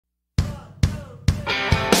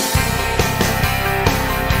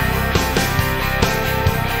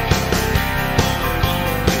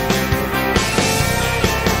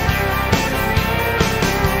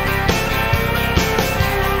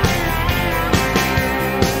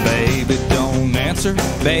Baby, don't answer,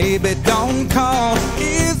 baby, don't call.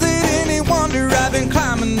 Is it any wonder I've been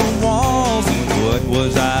climbing the walls? What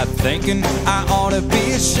was I thinking? I ought to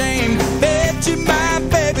be ashamed. Bet you my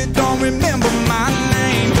baby don't remember my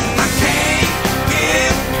name. I can't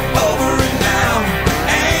get over it now.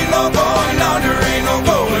 Ain't no going under, ain't no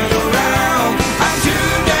going around. I'm too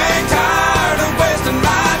dang tired of wasting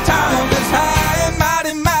my time on this high and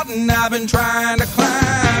mighty mountain I've been trying to climb.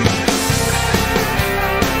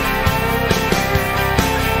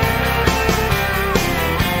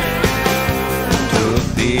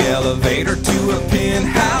 The elevator to a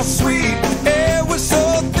penthouse suite. Air was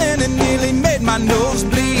so thin it nearly made my nose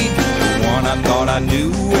bleed. The one I thought I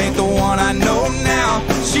knew ain't the one I know now.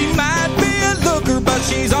 She might be a looker, but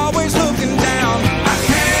she's always looking down. I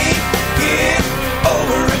can't get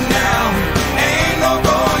over it now. Ain't no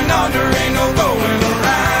going under, ain't no going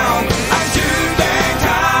around. I'm too dang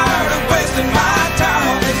tired of wasting my time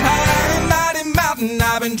on this high and mighty mountain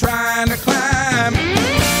I've been trying to climb.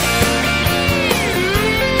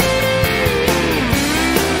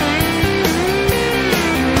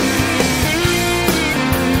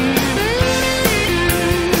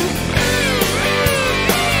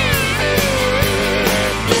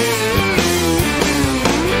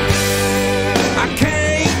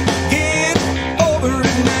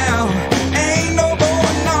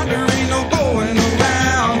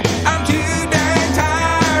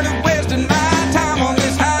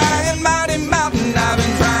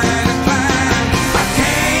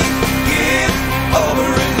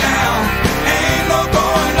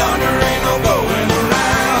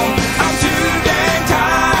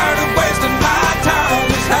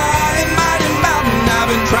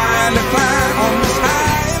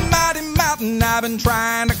 I've been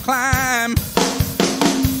trying to climb.